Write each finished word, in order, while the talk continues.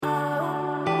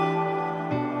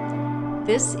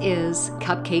This is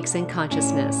Cupcakes and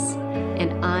Consciousness,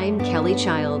 and I'm Kelly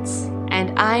Childs.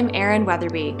 And I'm Erin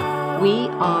Weatherby. We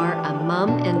are a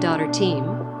mom and daughter team,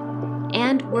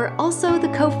 and we're also the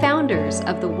co-founders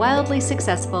of the wildly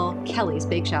successful Kelly's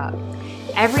Bake Shop.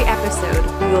 Every episode,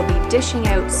 we will be dishing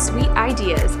out sweet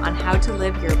ideas on how to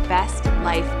live your best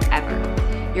life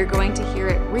ever. You're going to hear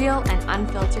it real and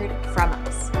unfiltered from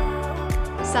us.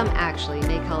 Some actually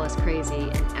may call us crazy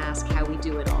and ask how we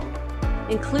do it all,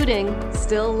 including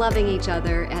still loving each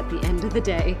other at the end of the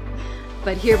day.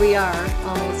 But here we are,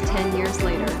 almost 10 years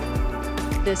later.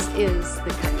 This is the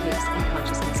Cupcakes and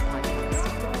Consciousness podcast.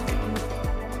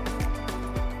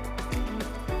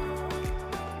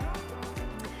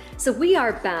 So we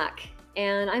are back,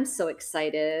 and I'm so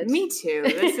excited. Me too.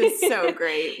 This is so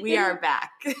great. We are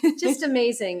back. Just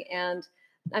amazing. And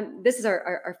this is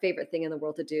our favorite thing in the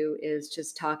world to do, is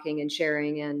just talking and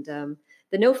sharing, and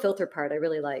the no filter part I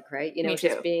really like, right? You know,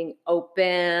 just being open,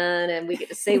 and we get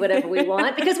to say whatever we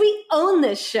want because we own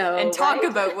this show. And talk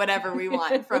about whatever we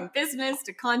want, from business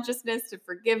to consciousness to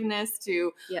forgiveness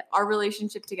to our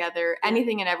relationship together.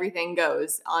 Anything and everything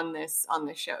goes on this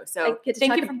show. So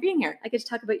thank you for being here. I get to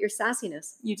talk about your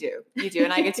sassiness. You do.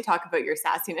 And I get to talk about your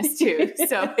sassiness too.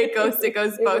 So it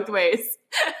goes both ways.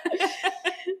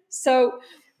 So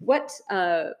what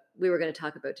we were going to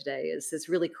talk about today is this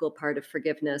really cool part of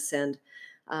forgiveness. And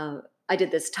I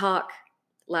did this talk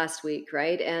last week,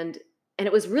 right? And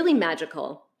it was really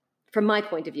magical from my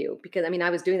point of view, because I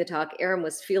was doing the talk, Erin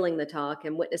was feeling the talk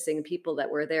and witnessing people that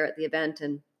were there at the event.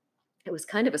 And it was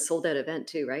kind of a sold out event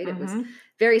too, right? Mm-hmm. It was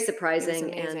very surprising.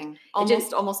 It was amazing.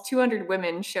 And almost 200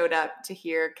 women showed up to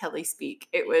hear Kelly speak.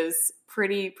 It was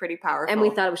pretty powerful. And we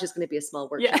thought it was just going to be a small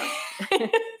workshop. Yeah.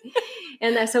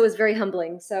 And so it was very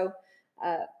humbling. So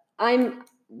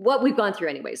what we've gone through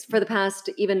anyways, for the past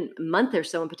even month or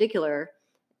so in particular,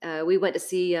 we went to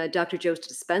see Dr. Joe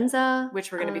Dispenza.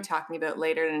 Which we're going to be talking about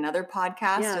later in another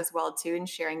podcast as well too, and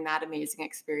sharing that amazing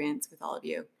experience with all of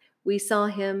you. We saw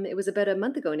him, it was about a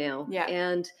month ago now. Yeah.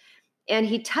 And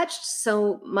he touched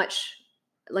so much,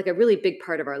 like a really big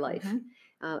part of our life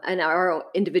and our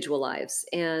individual lives.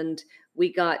 And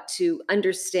we got to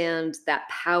understand that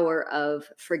power of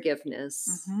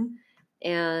forgiveness. Mm-hmm.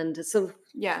 And so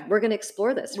we're going to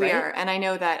explore this, right? We are. And I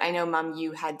know, Mom,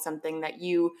 you had something that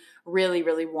you really,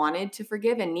 really wanted to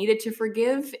forgive and needed to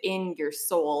forgive in your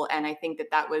soul. And I think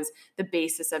that was the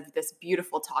basis of this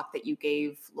beautiful talk that you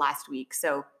gave last week.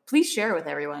 So please share with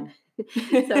everyone.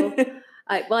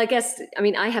 I guess,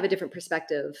 I have a different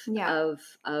perspective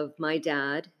of my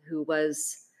dad, who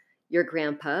was your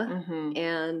grandpa.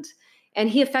 Mm-hmm. And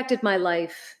he affected my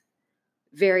life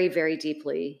very, very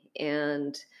deeply.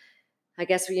 And I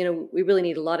guess, we really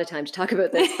need a lot of time to talk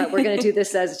about this, but we're going to do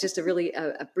this as just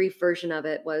a brief version of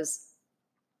it. Was,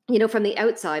 from the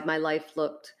outside, my life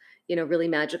looked, really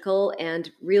magical,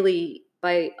 and really,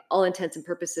 by all intents and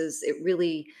purposes, it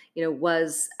really,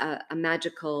 was a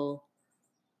magical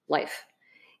life.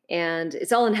 And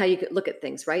it's all in how you look at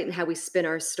things, right? And how we spin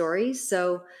our stories.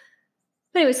 So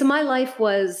anyway, so my life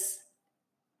was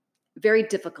very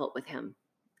difficult with him.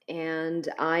 And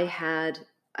I had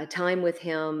a time with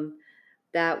him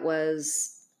that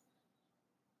was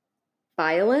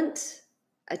violent,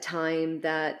 a time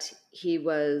that he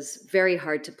was very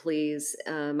hard to please.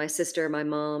 My sister, my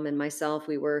mom, and myself,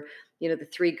 we were, the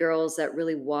three girls that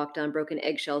really walked on broken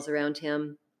eggshells around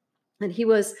him. And he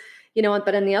was,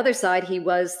 but on the other side, he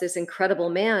was this incredible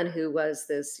man who was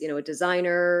this, a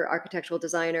designer, architectural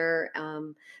designer,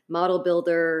 model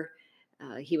builder.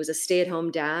 He was a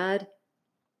stay-at-home dad,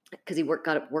 because he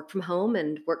got work from home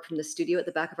and worked from the studio at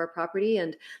the back of our property.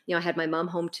 And, I had my mom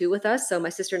home too with us. So my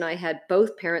sister and I had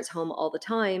both parents home all the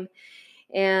time.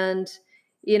 And,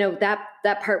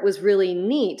 that part was really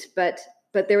neat, but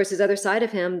there was this other side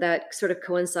of him that sort of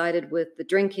coincided with the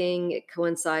drinking. It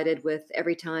coincided with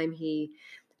every time he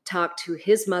talked to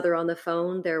his mother on the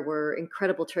phone. There were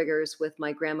incredible triggers with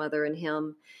my grandmother and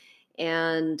him.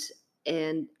 And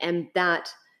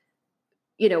that,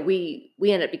 we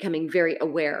ended up becoming very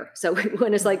aware. So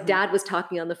when it's like Dad was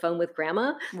talking on the phone with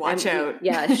Grandma, watch out.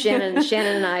 Shannon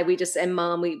and I, and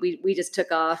Mom, we just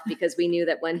took off, because we knew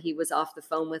that when he was off the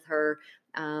phone with her,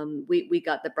 we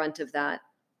got the brunt of that.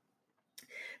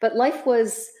 But life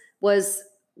was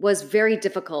very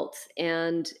difficult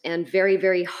and very,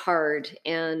 very hard.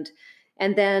 And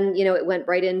then, it went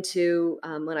right into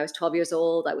when I was 12 years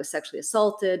old, I was sexually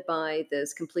assaulted by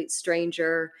this complete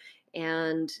stranger.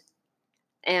 And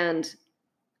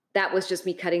that was just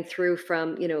me cutting through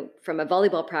from a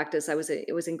volleyball practice.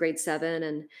 It was in grade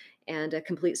 7, and a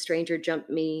complete stranger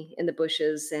jumped me in the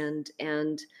bushes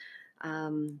and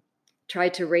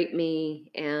tried to rape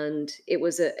me, and it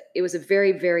was a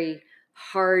very, very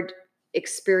hard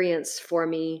experience for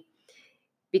me,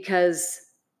 because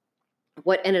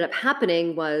what ended up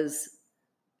happening was,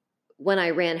 when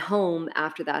I ran home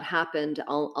after that happened,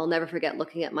 I'll never forget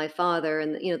looking at my father,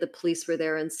 and the police were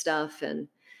there and stuff, and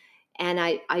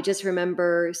I just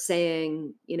remember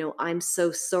saying, "I'm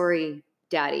so sorry,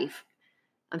 Daddy.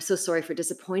 I'm so sorry for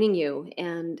disappointing you."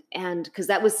 And because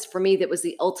that was, for me, that was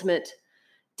the ultimate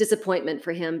disappointment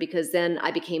for him, because then I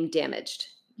became damaged.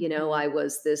 Mhm. I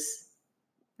was this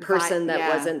person that Yeah.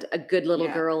 wasn't a good little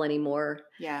Yeah. girl anymore.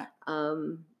 Yeah.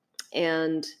 Um,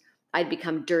 and I'd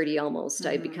become dirty almost.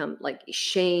 I'd Mhm. become like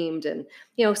shamed, and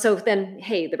so then,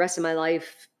 hey, the rest of my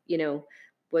life,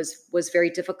 was very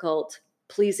difficult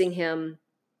pleasing him.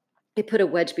 It put a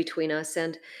wedge between us,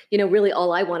 and really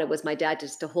all I wanted was my dad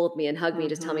just to hold me and hug me,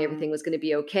 to tell me Mhm. everything was going to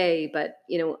be okay. But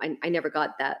I never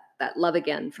got that love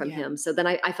again from Yeah. him. So then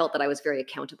I felt that I was very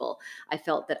accountable. I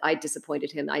felt that I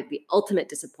disappointed him. I the ultimate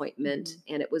disappointment, Mhm.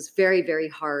 and it was very, very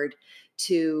hard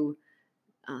to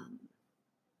um,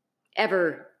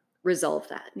 ever resolve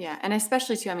that. Yeah, and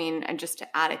especially too, I mean, and just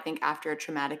to add, I think after a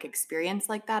traumatic experience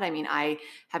like that, I mean, I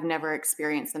have never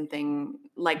experienced something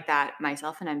like that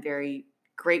myself, and I'm very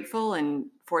grateful and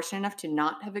fortunate enough to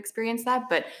not have experienced that.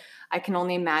 But I can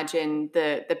only imagine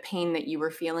the pain that you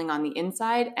were feeling on the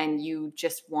inside, and you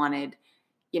just wanted,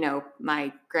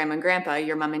 my grandma and grandpa,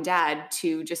 your mom and dad,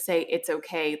 to just say it's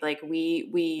okay. Like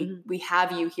Mhm. we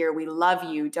have you here. We love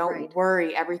you. Don't Right.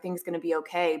 worry. Everything's going to be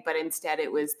okay. But instead,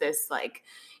 it was this like,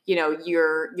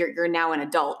 you're now an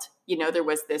adult. There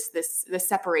was this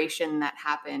separation that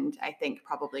happened. I think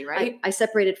probably I, right. I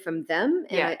separated from them,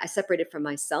 and Yeah. I separated from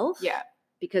myself, Yeah.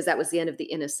 because that was the end of the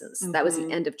innocence. That was the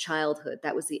Mm-hmm. end of childhood.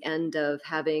 That was the end of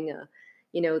having a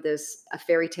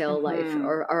fairy tale life, Mm-hmm.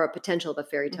 or a potential of a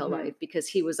fairy tale Mm-hmm. life, because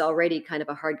he was already kind of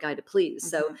a hard guy to please.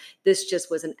 So Mm-hmm. this just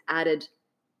was an added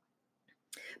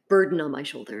burden on my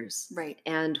shoulders. Right.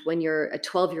 And when you're a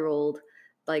 12-year-old,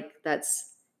 like, that's,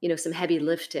 some heavy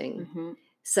lifting. Mm-hmm.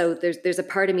 So there's a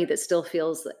part of me that still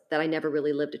feels that I never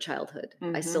really lived a childhood. I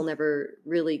Mm-hmm. still never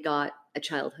really got a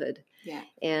childhood. Yeah.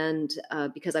 And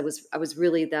because I was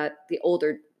really the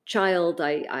older child,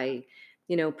 I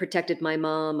protected my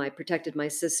mom, I protected my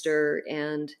sister,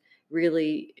 and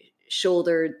really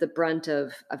shouldered the brunt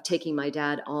of taking my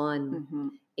dad on Mm-hmm.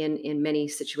 in many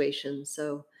situations.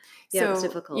 So yeah, it was So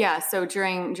difficult. yeah, so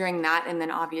during that, and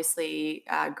then obviously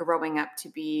growing up to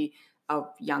be a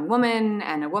young woman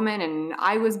and a woman, and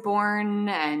I was born,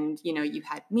 and you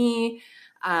had me,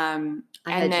 I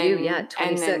had you, yeah, at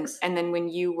and then 26. and then when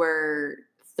you were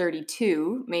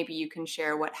 32, maybe you can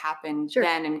share what happened Sure.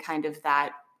 then, and kind of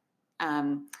that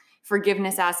um,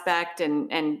 forgiveness aspect,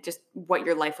 and just what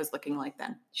your life was looking like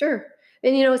then. Sure.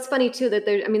 And it's funny too that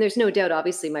there's no doubt,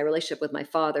 obviously, my relationship with my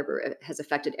father has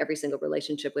affected every single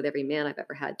relationship with every man I've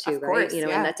ever had too, Of right? course, And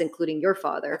yeah, that's including your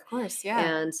father. of course, yeah.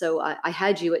 And so I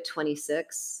had you at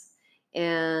 26,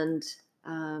 and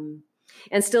um,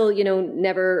 and still,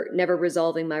 never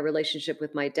resolving my relationship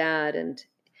with my dad. And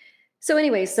so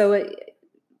anyway,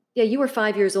 yeah, you were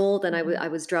 5 years old, and Hmm. I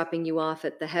was dropping you off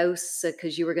at the house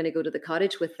because you were going to go to the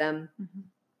cottage with them, Hmm.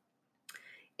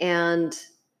 and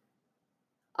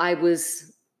I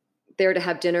was there to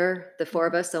have dinner, the four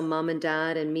of Hmm. us, so mom and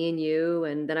dad and me and you,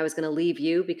 and then I was going to leave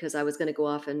you because I was going to go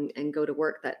off and go to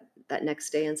work that next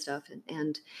day and stuff,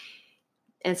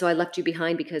 and so I left you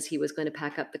behind because he was going to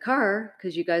pack up the car,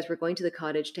 because you guys were going to the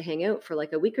cottage to hang out for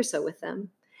like a week or so with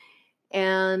them.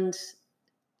 And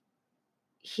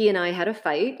he and I had a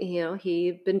fight.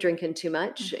 He'd been drinking too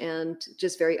much and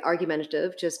just very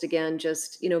argumentative, just again,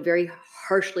 just, very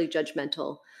harshly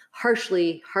judgmental.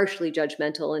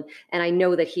 And I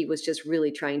know that he was just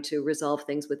really trying to resolve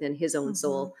things within his own Hmm.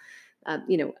 soul.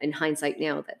 In hindsight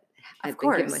now, that Of I've been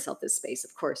giving course, myself this space,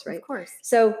 of course, of right? course.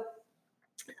 So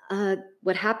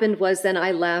what happened was, then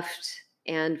I left,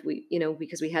 and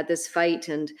because we had this fight,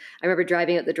 and I remember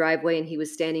driving out the driveway, and he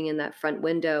was standing in that front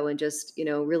window and just,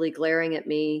 really glaring at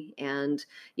me, and,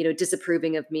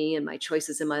 disapproving of me and my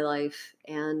choices in my life.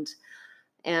 And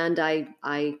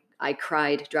I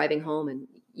cried driving home, and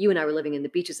you and I were living in the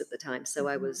beaches at the time. So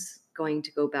I Hmm. was going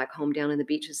to go back home down in the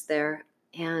beaches there.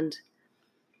 And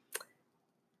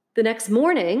the next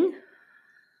morning,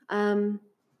 um,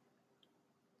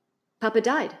 Papa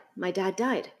died. My dad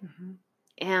died. Hmm.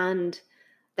 And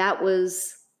that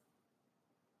was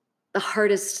the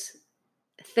hardest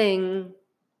thing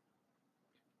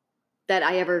that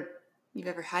I ever, You've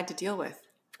ever had to deal with.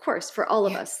 of course, for all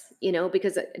of Yeah. us,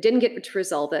 because I didn't get to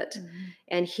resolve it. Hmm.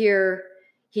 And here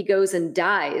he goes and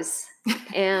dies.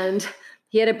 And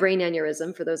He had a brain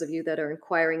aneurysm, for those of you that are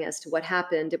inquiring as to what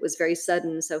happened. It was very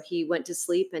sudden. So he went to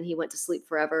sleep, and he went to sleep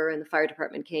forever. And the fire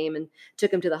department came and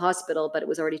took him to the hospital, but it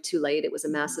was already too late. It was a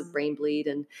massive brain bleed.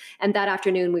 And that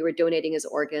afternoon we were donating his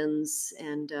organs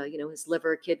and, his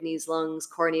liver, kidneys, lungs,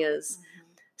 corneas.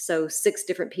 So 6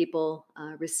 different people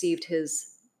received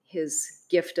his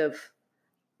gift of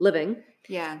living.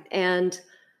 Yeah. And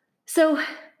so,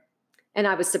 and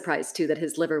I was surprised too that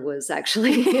his liver was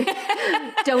actually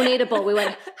donatable. We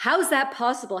went, how's that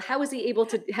possible? How was he able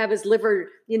to have his liver,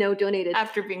 donated?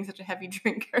 After being such a heavy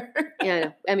drinker.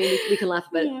 Yeah. I mean, we can laugh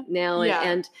about it now. Yeah,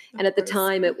 and at the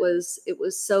time it was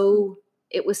so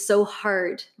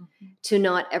hard to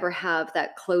not ever have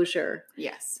that closure.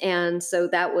 Yes. And so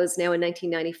that was now in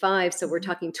 1995. So we're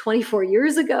talking 24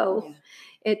 years ago. Yeah.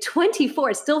 At 24,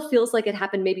 it still feels like it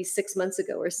happened maybe 6 months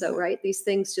ago or so, right? These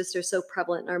things just are so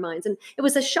prevalent in our minds. And it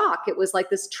was a shock. It was like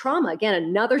this trauma, again,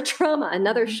 another trauma,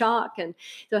 another shock. And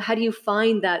so how do you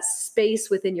find that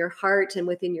space within your heart and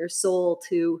within your soul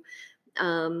to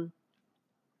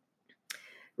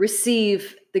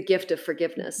receive the gift of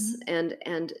forgiveness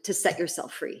and to set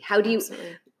yourself free? How do you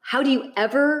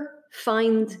ever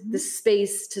find the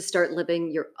space to start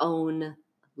living your own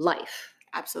life?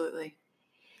 Absolutely.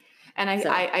 And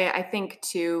I think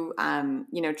too,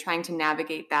 trying to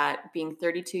navigate that, being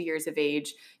 32 years of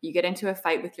age, you get into a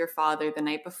fight with your father the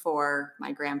night before,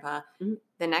 my grandpa.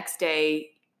 The next day,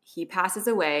 he passes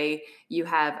away. You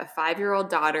have a 5-year-old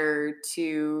daughter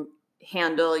to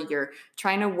handle. You're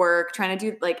trying to work, trying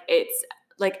to do it's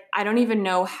like, I don't even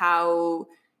know how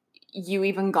you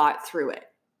even got through it,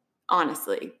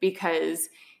 honestly, because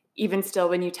even still,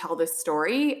 when you tell this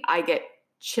story, I get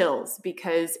chills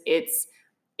because it's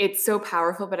so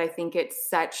powerful, but I think it's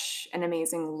such an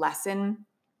amazing lesson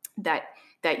that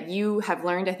you have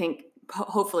learned, I think,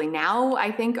 hopefully now,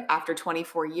 I think, after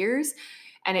 24 years.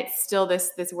 And it's still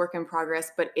this work in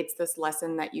progress, but it's this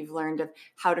lesson that you've learned of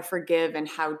how to forgive and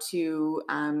how to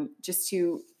just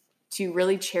to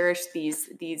really cherish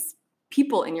these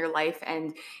people in your life.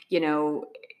 And,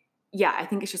 I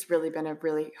think it's just really been a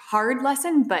really hard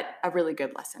lesson, but a really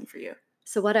good lesson for you.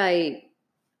 So what I'm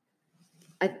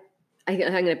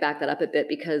going to back that up a bit,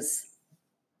 because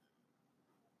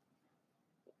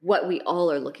what we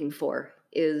all are looking for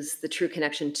is the true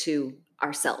connection to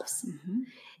ourselves.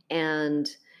 And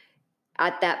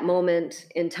at that moment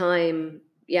in time,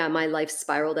 my life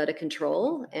spiraled out of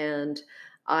control, and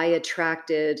I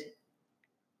attracted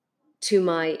to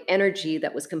my energy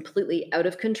that was completely out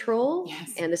of control.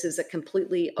 Yes. And this is a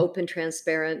completely open,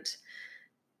 transparent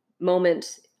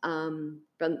moment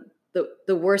from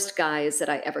the worst guys that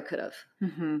I ever could have.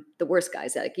 The worst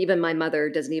guys. Like, even my mother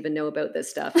doesn't even know about this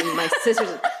stuff. And my sisters,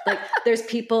 there's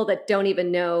people that don't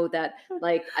even know that,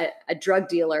 like, a drug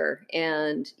dealer,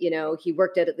 and, he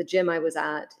worked out at the gym I was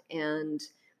at, and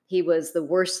he was the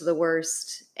worst of the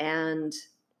worst. And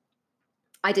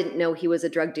I didn't know he was a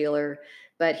drug dealer,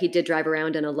 but he did drive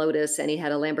around in a Lotus, and he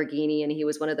had a Lamborghini, and he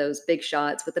was one of those big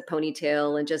shots with the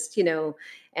ponytail, and just,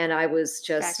 and I was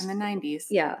just back in the 90s.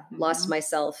 Lost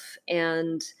myself.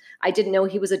 And I didn't know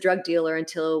he was a drug dealer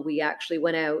until we actually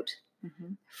went out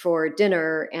for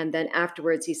dinner. And then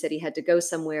afterwards he said he had to go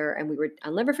somewhere, and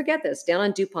I'll never forget this, down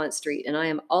on DuPont Street. And I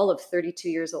am all of 32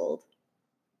 years old,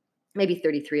 maybe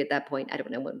 33 at that point. I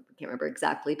don't know when, I can't remember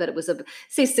exactly, but it was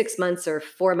say 6 months or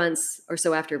 4 months or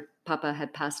so after Papa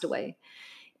had passed away.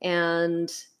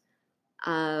 And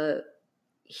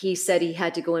he said he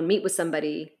had to go and meet with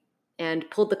somebody, and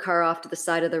pulled the car off to the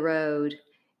side of the road,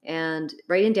 and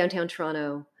right in downtown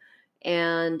Toronto.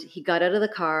 And he got out of the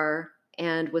car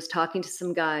and was talking to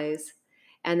some guys.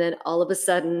 And then all of a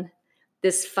sudden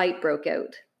this fight broke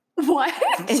out. What?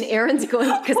 And Erin's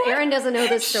going, because Erin doesn't know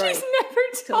this story. She's never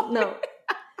told No.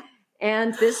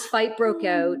 And this fight broke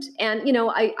out. And,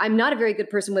 I'm not a very good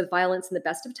person with violence in the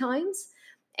best of times.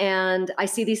 And I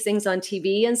see these things on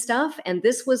TV and stuff. And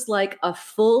this was like a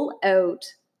full out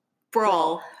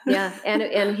brawl. Yeah.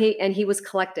 And he was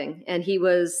collecting, and he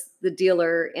was the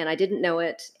dealer, and I didn't know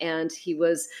it. And he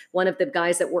was one of the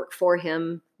guys that worked for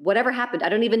him. Whatever happened, I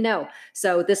don't even know.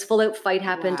 So this full out fight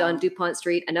happened on DuPont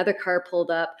Street. Another car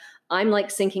pulled up. I'm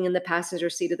like sinking in the passenger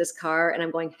seat of this car, and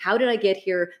I'm going, how did I get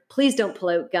here? Please don't pull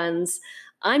out guns.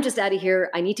 I'm just out of here.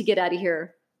 I need to get out of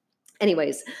here.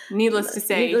 Anyways, needless to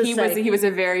say, he was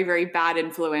a very, very bad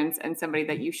influence, and somebody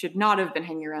that you should not have been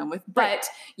hanging around with. But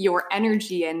your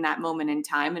energy in that moment in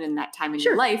time, and in that time in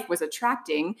your life, was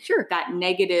attracting that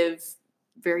negative,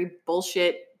 very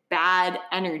bullshit bad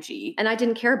energy. And I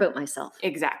didn't care about myself.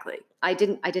 Exactly. I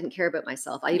didn't care about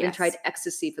myself. I even Yes. tried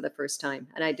ecstasy for the first time.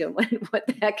 And I don't, what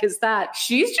the heck is that?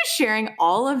 She's just sharing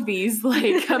all of these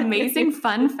like amazing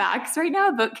fun facts right now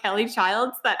about Kelly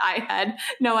Childs that I had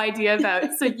no idea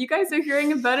about. So you guys are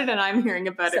hearing about it and I'm hearing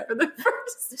about it for the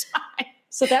first time.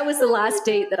 So that was the last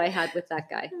date that I had with that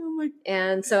guy. Oh my.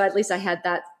 And so at least I had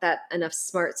that enough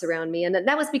smarts around me. And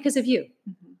that was because of you.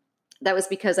 Mhm. That was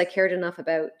because I cared enough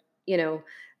about,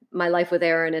 my life with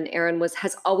Aaron, and Aaron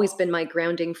has always been my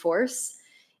grounding force.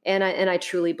 And I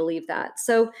truly believe that.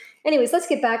 So anyways, let's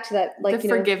get back to that, The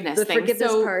forgiveness the thing.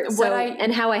 forgiveness So part.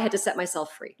 And how I had to set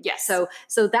myself free. Yes.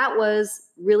 So that was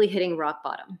really hitting rock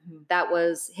bottom. Mhm. That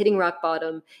was hitting rock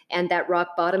bottom, and that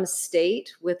rock bottom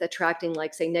state with attracting,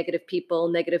 like, say, negative people,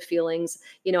 negative feelings.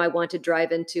 I I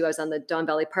was on the Don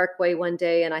Valley Parkway one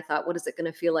day, and I thought, what is it going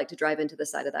to feel like to drive into the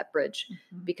side of that bridge?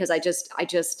 Mhm. Because I just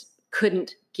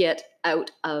couldn't get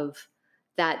out of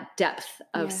that depth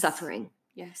of Yes. suffering.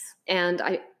 Yes. And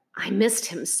I missed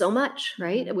him so much,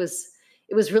 right? Mhm.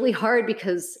 It was really hard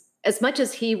because as much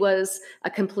as he was a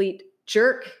complete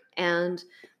jerk and,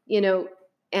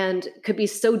 and could be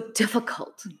so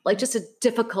difficult, like just a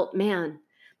difficult man,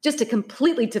 just a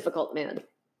completely difficult man,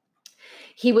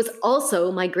 he was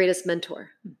also my greatest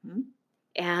mentor. Mhm.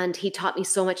 And he taught me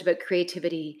so much about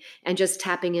creativity and just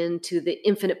tapping into the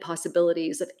infinite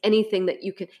possibilities of anything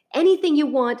you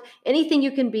want, anything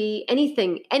you can be,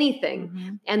 anything,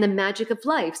 Mhm. and the magic of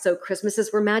life. So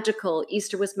Christmases were magical.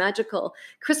 Easter was magical.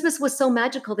 Christmas was so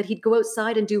magical that he'd go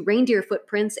outside and do reindeer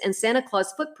footprints and Santa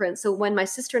Claus footprints. So when my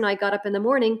sister and I got up in the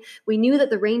morning, we knew that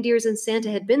the reindeers and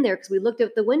Santa had been there because we looked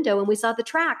out the window and we saw the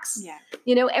tracks. Yeah.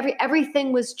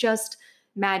 Everything was just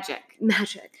Magic.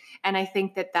 And I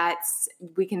think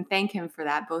we can thank him for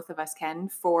that. Both of us can,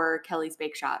 for Kelly's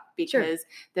Bake Shop, because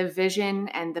the vision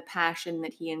and the passion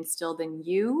that he instilled in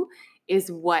you is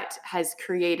what has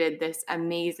created this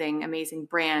amazing, amazing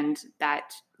brand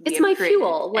that it's my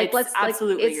fuel. It's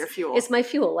absolutely your fuel. It's my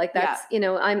fuel. Like that's,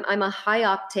 I'm a high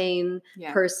octane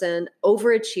person,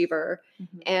 overachiever.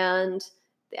 Mhm. And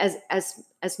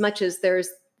as much as there's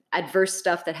adverse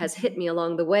stuff that has hit me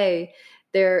along the way,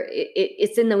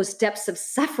 it's in those depths of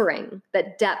suffering,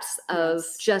 that depths of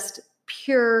just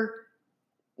pure,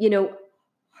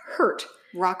 hurt.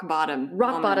 Rock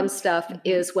bottom stuff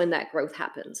is when that growth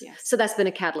happens. Yes. So that's been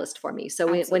a catalyst for me. So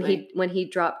when he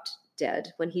dropped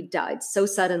dead, when he died so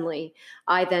suddenly,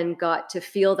 I then got to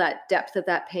feel that depth of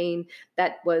that pain.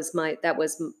 That was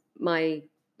my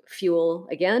fuel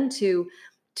again to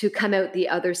come out the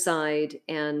other side.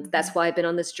 And that's why I've been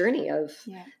on this journey of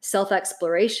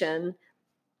self-exploration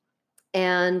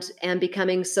and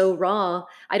becoming so raw.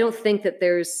 I don't think that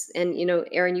there's, and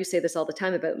Aaron, you say this all the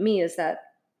time about me, is that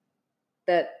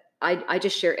I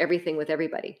just share everything with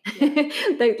everybody.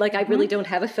 I really don't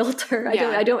have a filter.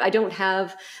 I don't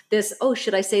have this, oh,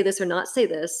 should I say this or not say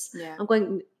this? Yeah. I'm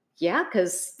going,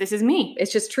 because this is me.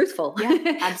 It's just truthful.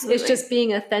 Yeah, absolutely. It's just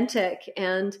being authentic.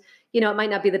 And it might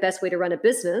not be the best way to run a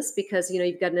business because,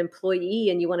 you've got an employee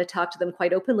and you want to talk to them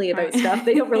quite openly about stuff.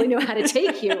 They don't really know how to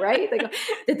take you, right? They go,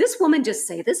 did this woman just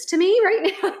say this to me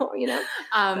right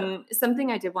now? Something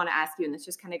I did want to ask you, and this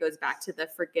just kind of goes back to the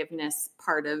forgiveness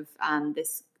part of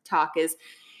this talk is,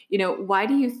 why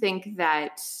do you think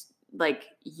that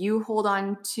you hold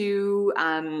on to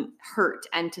hurt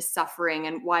and to suffering,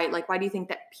 and why do you think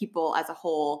that people as a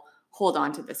whole hold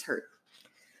on to this hurt?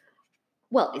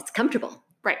 Well, it's comfortable.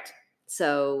 Right.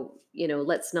 So,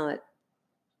 let's not,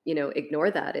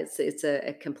 ignore that. It's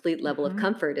a complete level of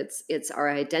comfort. It's our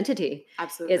identity.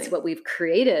 Absolutely. It's what we've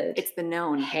created. It's the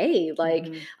known. Hey,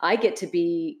 I get to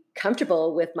be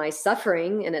comfortable with my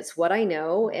suffering, and it's what I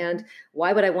know. And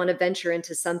why would I want to venture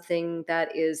into something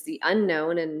that is the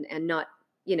unknown and not,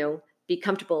 be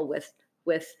comfortable with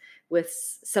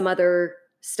some other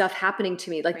stuff happening to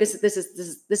me? Like this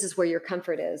is where your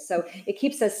comfort is. So it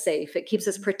keeps us safe. It keeps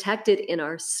us protected in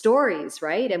our stories,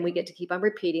 right? And we get to keep on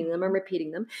repeating them and repeating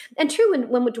them. And true,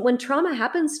 when trauma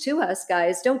happens to us,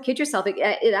 guys, don't kid yourself.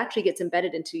 It actually gets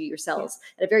embedded into your cells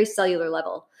at a very cellular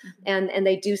level. And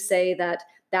they do say that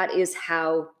is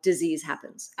how disease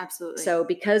happens. Absolutely. So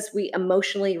because we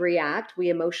emotionally react, we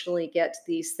emotionally get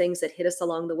these things that hit us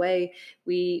along the way.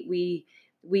 We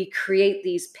create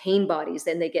these pain bodies,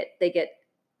 and they get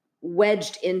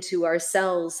wedged into our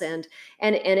cells, and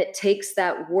it takes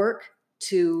that work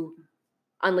to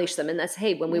unleash them. And that's,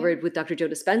 hey, when we were with Dr. Joe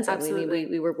Dispenza, Absolutely.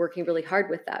 we were working really hard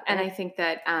with that. And right? I think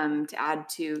that to add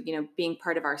to, being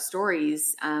part of our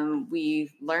stories,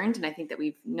 we've learned, and I think that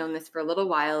we've known this for a little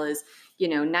while, is,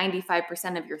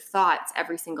 95% of your thoughts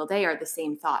every single day are the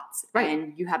same thoughts. Right.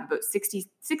 And you have about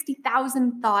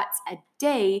 60,000 thoughts a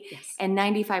day, Yes. and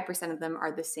 95% of them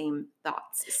are the same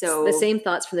thoughts. So the same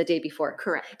thoughts from the day before.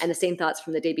 Correct. And the same thoughts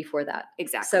from the day before that.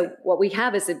 Exactly. So what we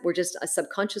have is that we're just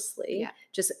subconsciously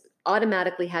just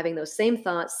automatically having those same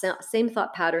thoughts, same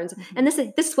thought patterns. Mm-hmm. And this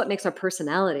is what makes our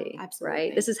personality. Absolutely.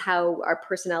 Right? This is how our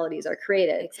personalities are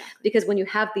created. Exactly. Because when you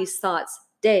have these thoughts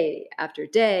day after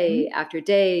day after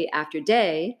day after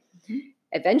day,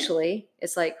 eventually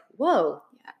it's like, whoa,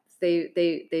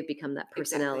 they become that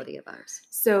personality of ours.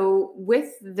 So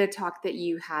with the talk that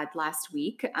you had last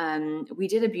week, we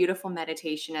did a beautiful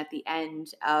meditation at the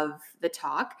end of the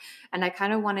talk. And I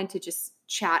kind of wanted to just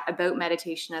chat about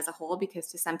meditation as a whole,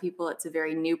 because to some people it's a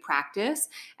very new practice.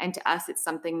 And to us, it's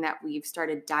something that we've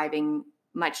started diving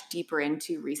much deeper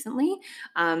into recently.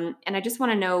 And I just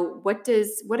want to know, what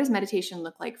does meditation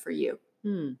look like for you?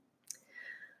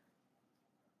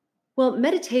 Well,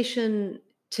 meditation,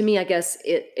 to me, I guess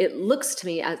it looks to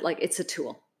me as like it's a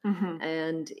tool,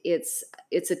 and it's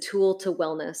a tool to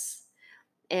wellness,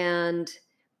 and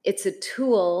it's a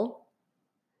tool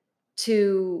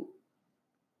to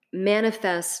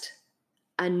manifest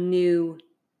a new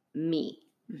me,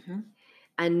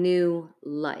 a new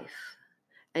life,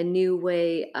 a new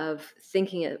way of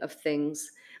thinking of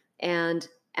things, and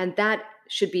that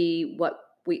should be what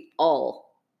we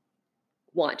all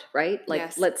want, right? Like,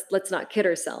 Yes. let's not kid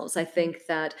ourselves. I think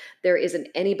that there isn't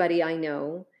anybody I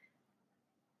know,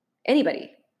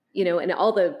 anybody, and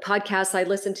all the podcasts I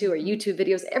listen to or YouTube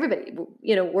videos, everybody,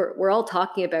 we're all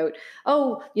talking about,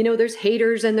 oh, there's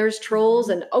haters and there's trolls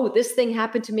and, oh, this thing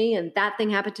happened to me and that thing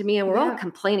happened to me. And we're all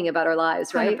complaining about our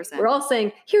lives, right? 100%. We're all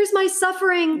saying, here's my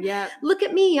suffering. Yeah. Look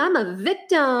at me. I'm a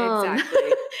victim.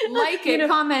 Exactly. Like it,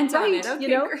 comment on it.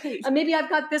 Okay, great. Maybe I've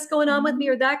got this going on with me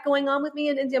or that going on with me.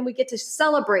 And we get to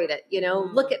celebrate it,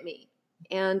 look at me.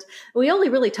 And we only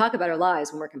really talk about our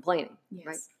lives when we're complaining,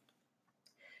 right?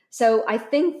 So I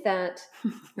think that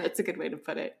that's a good way to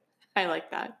put it. I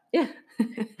like that. Yeah.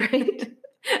 Right.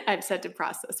 I've had to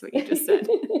process what you just said.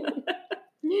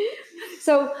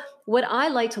 So what I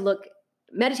like to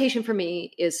meditation for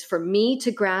me is for me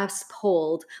to grasp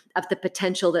hold of the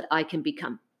potential that I can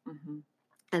become.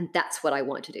 And that's what I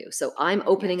want to do. So I'm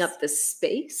opening up this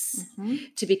space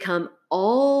to become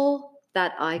all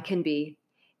that I can be,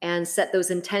 and set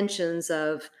those intentions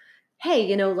of,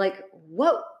 hey, like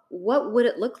what would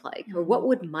it look like? Or what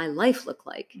would my life look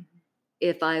like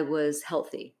if I was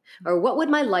healthy? Or what would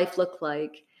my life look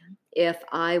like if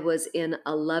I was in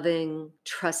a loving,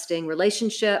 trusting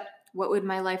relationship? What would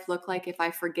my life look like if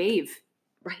I forgave?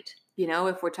 Right.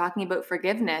 If we're talking about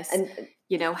forgiveness, and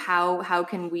how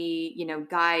can we,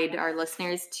 guide our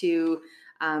listeners to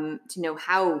know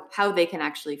how they can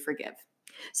actually forgive?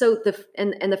 So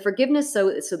the forgiveness.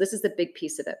 So this is the big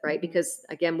piece of it, right? Because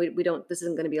again, we don't, this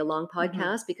isn't going to be a long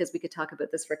podcast because we could talk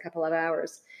about this for a couple of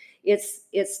hours. It's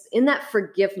in that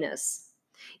forgiveness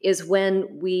is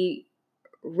when we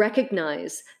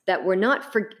recognize that we're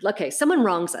not someone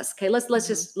wrongs us. Okay. Let's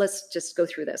just go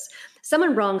through this.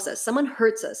 Someone wrongs us, someone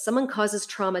hurts us, someone causes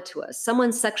trauma to us,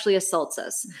 someone sexually assaults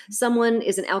us, someone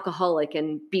is an alcoholic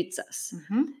and beats us.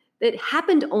 It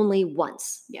happened only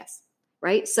once. Yes.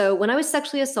 Right? So when I was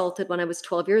sexually assaulted when I was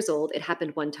 12 years old, it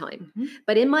happened one time.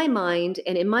 But in my mind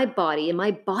and in my body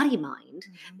mind,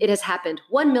 it has happened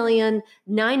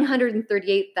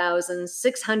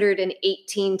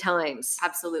 1,938,618 times.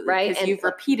 Absolutely. Right? Because you've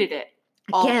repeated it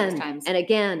all those times. And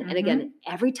again and again.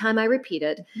 Every time I repeat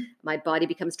it, my body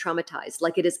becomes traumatized,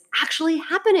 like it is actually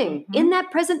happening in that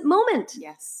present moment.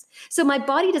 Yes. So my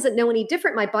body doesn't know any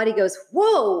different. My body goes,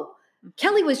 whoa,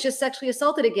 Kelly was just sexually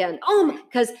assaulted again. Oh,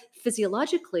 because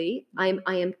physiologically, I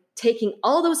am taking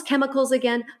all those chemicals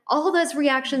again, all those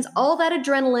reactions, all that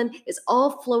adrenaline is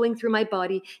all flowing through my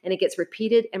body, and it gets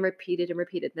repeated and repeated and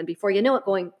repeated. And then before you know it,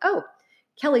 going, oh,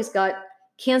 Kelly's got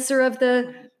cancer of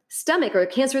the stomach or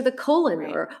cancer of the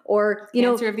colon or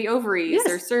cancer of the ovaries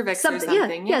or cervix or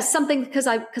something. Yeah, something because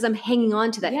I'm hanging on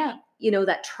to that,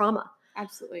 that trauma.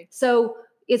 Absolutely. So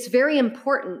it's very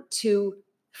important to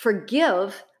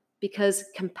forgive, because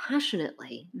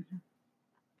compassionately,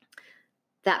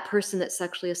 that person that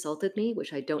sexually assaulted me,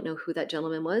 which I don't know who that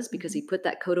gentleman was because he put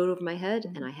that coat over my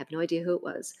head and I have no idea who it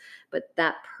was, but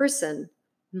that person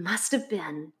must have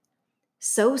been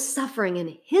so suffering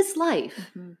in his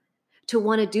life to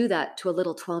want to do that to a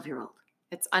little 12-year-old.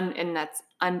 And that's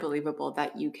unbelievable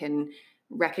that you can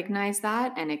recognize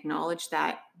that and acknowledge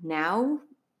that now,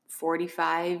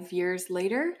 45 years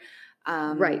later.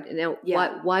 Right. Now,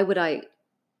 Yeah. why would I?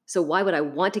 So why would I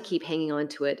want to keep hanging on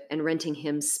to it and renting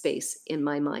him space in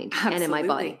my mind and in my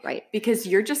body? Absolutely. Right. Because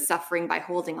you're just suffering by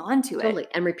holding on to it. Totally.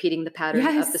 And repeating the pattern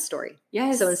of the Yes. story. So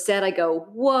Yes. instead I go,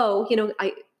 whoa,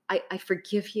 I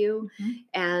forgive you, Mhm.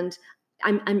 and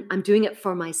I'm doing it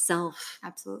for myself.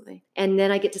 Absolutely. And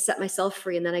then I get to set myself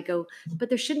free. And then I go, but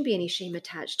there shouldn't be any shame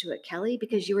attached to it, Kelly,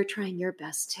 because you were trying your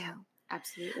best too.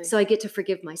 Absolutely. So I get to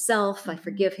forgive myself. I Mhm.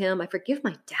 forgive him. I forgive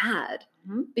my dad,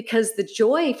 Mhm. because the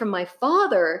joy from my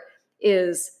father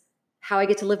is how I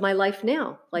get to live my life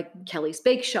now, like Mhm. Kelly's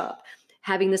Bake Shop,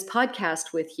 having this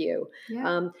podcast with you,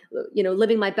 Yeah.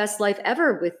 living my best life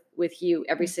ever with you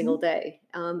every single Mhm. day.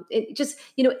 It just,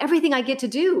 everything I get to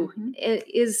do Mhm.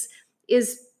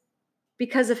 is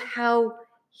because of how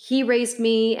he raised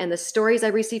me and the stories I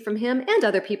received from him and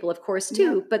other people, of course, Yeah.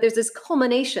 too. But there's this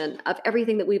culmination of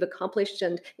everything that we've accomplished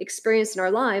and experienced in our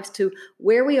lives to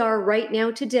where we are right now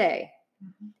today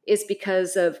Mhm. is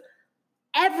because of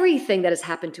everything that has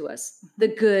happened to us, the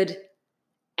good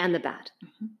and the bad,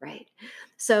 Mhm. right?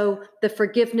 So the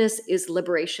forgiveness is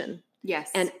liberation.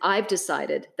 Yes. And I've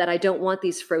decided that I don't want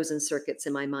these frozen circuits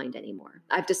in my mind anymore.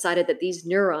 I've decided that these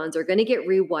neurons are going to get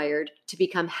rewired to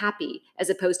become happy, as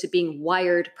opposed to being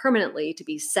wired permanently to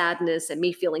be sadness and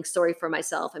me feeling sorry for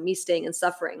myself and me staying in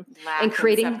suffering and Lack and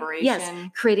creating, yes,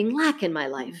 separation. creating lack in my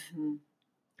life, Mhm.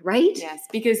 right? Yes,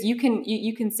 because you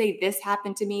can say this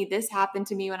happened to me, this happened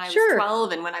to me when I was Sure.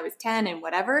 12 and when I was 10 and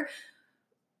whatever,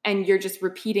 and you're just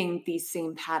repeating these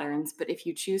same patterns. But if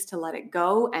you choose to let it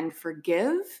go and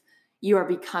forgive, you are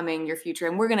becoming your future.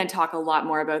 And we're going to talk a lot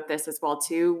more about this as well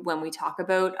too when we talk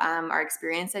about our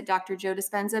experience at Dr. Joe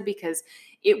Dispenza, because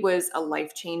it was a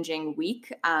life-changing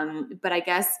week. But I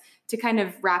guess to kind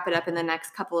of wrap it up in the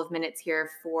next couple of minutes here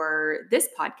for this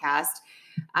podcast,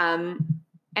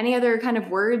 any other kind of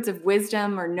words of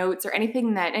wisdom or notes or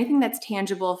anything that's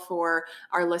tangible for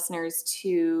our listeners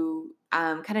to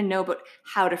kind of know about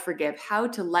how to forgive, how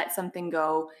to let something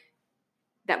go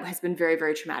that has been very,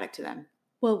 very traumatic to them?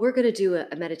 Well, we're going to do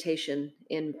a meditation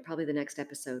in probably the next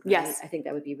episode, right? Yes. I think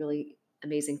that would be a really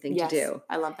amazing thing to Yes, do.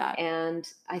 I love that.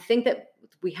 And I think that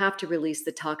we have to release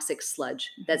the toxic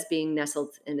sludge that's being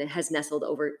nestled, and it has nestled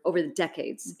over the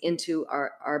decades into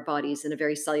our bodies in a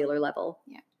very cellular level.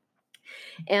 Yeah.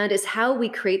 And it's how we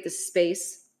create the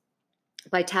space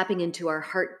by tapping into our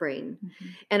heart brain.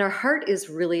 And our heart is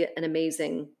really an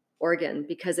amazing organ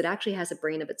because it actually has a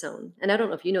brain of its own. And I don't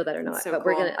know if you know that or not, so but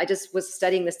cool. I just was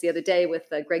studying this the other day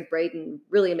with Greg Braden,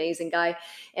 really amazing guy,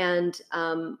 and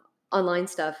online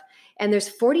stuff. And there's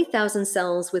 40,000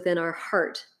 cells within our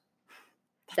heart.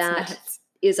 That's That nuts.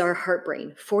 is our heart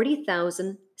brain.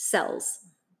 40,000 cells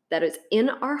that is in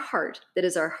our heart, that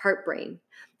is our heart brain.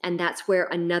 And that's where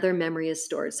another memory is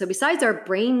stored. So besides our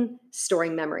brain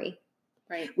storing memory,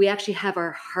 Right. we actually have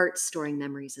our heart storing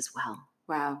memories as well.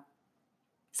 Wow.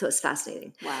 So it's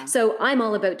fascinating. Wow. So I'm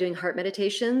all about doing heart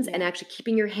meditations and Yeah. actually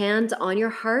keeping your hand on your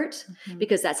heart, Mhm.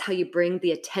 because that's how you bring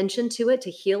the attention to it, to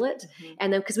heal it. Mhm.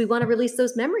 And then because we want to release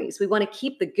those memories, we want to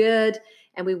keep the good,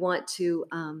 and we want to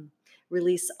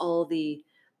release all the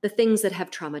things that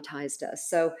have traumatized us.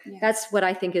 So Yes. that's what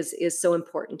I think is so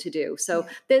important to do. So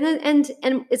Yeah. then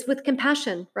and it's with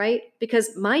compassion, right?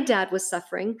 Because my dad was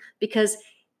suffering because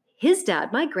his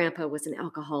dad, my grandpa, was an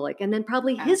alcoholic, and then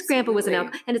probably his grandpa was an Absolutely.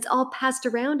 alcoholic, and it's all passed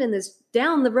around in this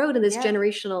down the road in this Yeah.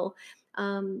 generational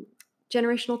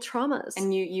traumas.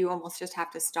 And you almost just have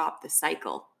to stop the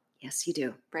cycle, Yes, you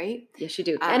do. right? Yes, you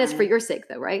do. And it's for your sake,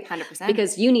 though, right? 100%.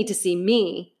 Because you need to see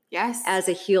me Yes. as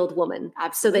a healed woman,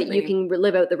 so that you Absolutely. can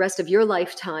live out the rest of your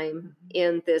lifetime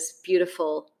in this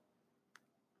beautiful,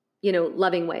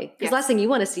 loving way. Because Yes. last thing you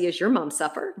want to see is your mom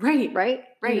suffer. Right. Right.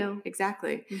 Right.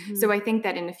 Exactly. Mhm. So I think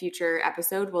that in a future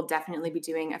episode, we'll definitely be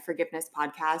doing a forgiveness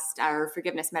podcast or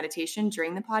forgiveness meditation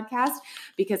during the podcast,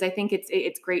 because I think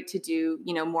it's great to do,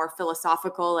 more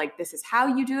philosophical, like this is how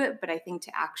you do it. But I think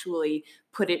to actually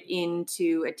put it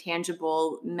into a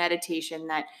tangible meditation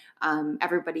that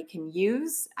everybody can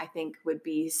use, I think would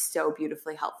be so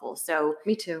beautifully helpful. So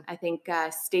Me too. I think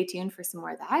stay tuned for some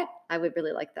more of that. I would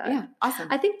really like that. Yeah. Awesome.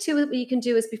 I think too, what you can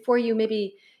do is before you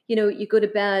maybe, you go to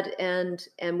bed and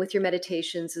with your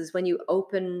meditations is when you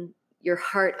open your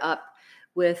heart up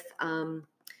with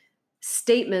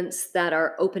statements that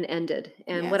are open-ended.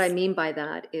 And what I Yes. mean by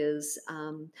that is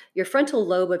your frontal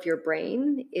lobe of your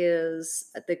brain is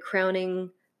the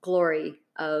crowning glory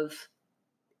of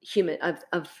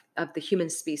the human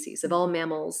species, of all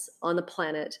mammals on the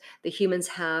planet. The humans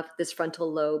have this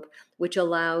frontal lobe, which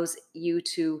allows you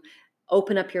to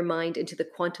open up your mind into the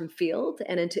quantum field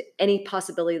and into any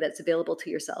possibility that's available to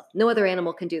yourself. No other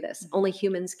animal can do this. Only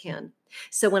humans can.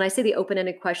 So when I say the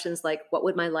open-ended questions like, what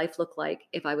would my life look like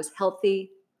if I was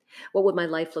healthy? What would my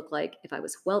life look like if I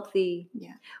was wealthy?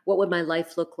 Yeah. What would my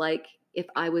life look like if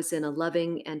I was in a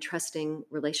loving and trusting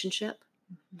relationship?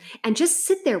 Mm-hmm. And just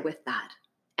sit there with that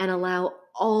and allow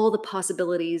all the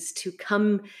possibilities to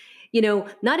come,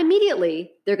 not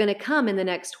immediately. They're going to come in the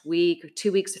next week or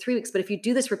 2 weeks or 3 weeks. But if you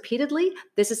do this repeatedly,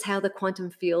 this is how the quantum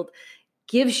field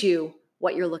gives you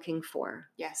what you're looking for.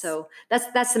 Yes. So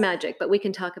that's the magic, but we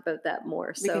can talk about that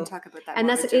more. We can talk about that and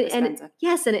more that's with Joe and Dispenza.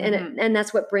 yes, and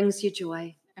that's what brings you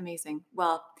joy. Amazing.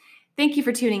 Well, thank you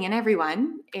for tuning in,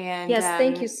 everyone. And yes,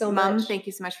 thank you so Mom, much. thank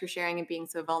you so much for sharing and being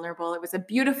so vulnerable. It was a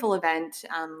beautiful event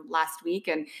last week,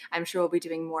 and I'm sure we'll be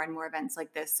doing more and more events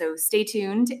like this. So stay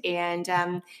tuned, and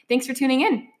thanks for tuning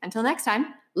in. Until next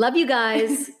time. Love you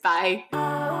guys. Bye.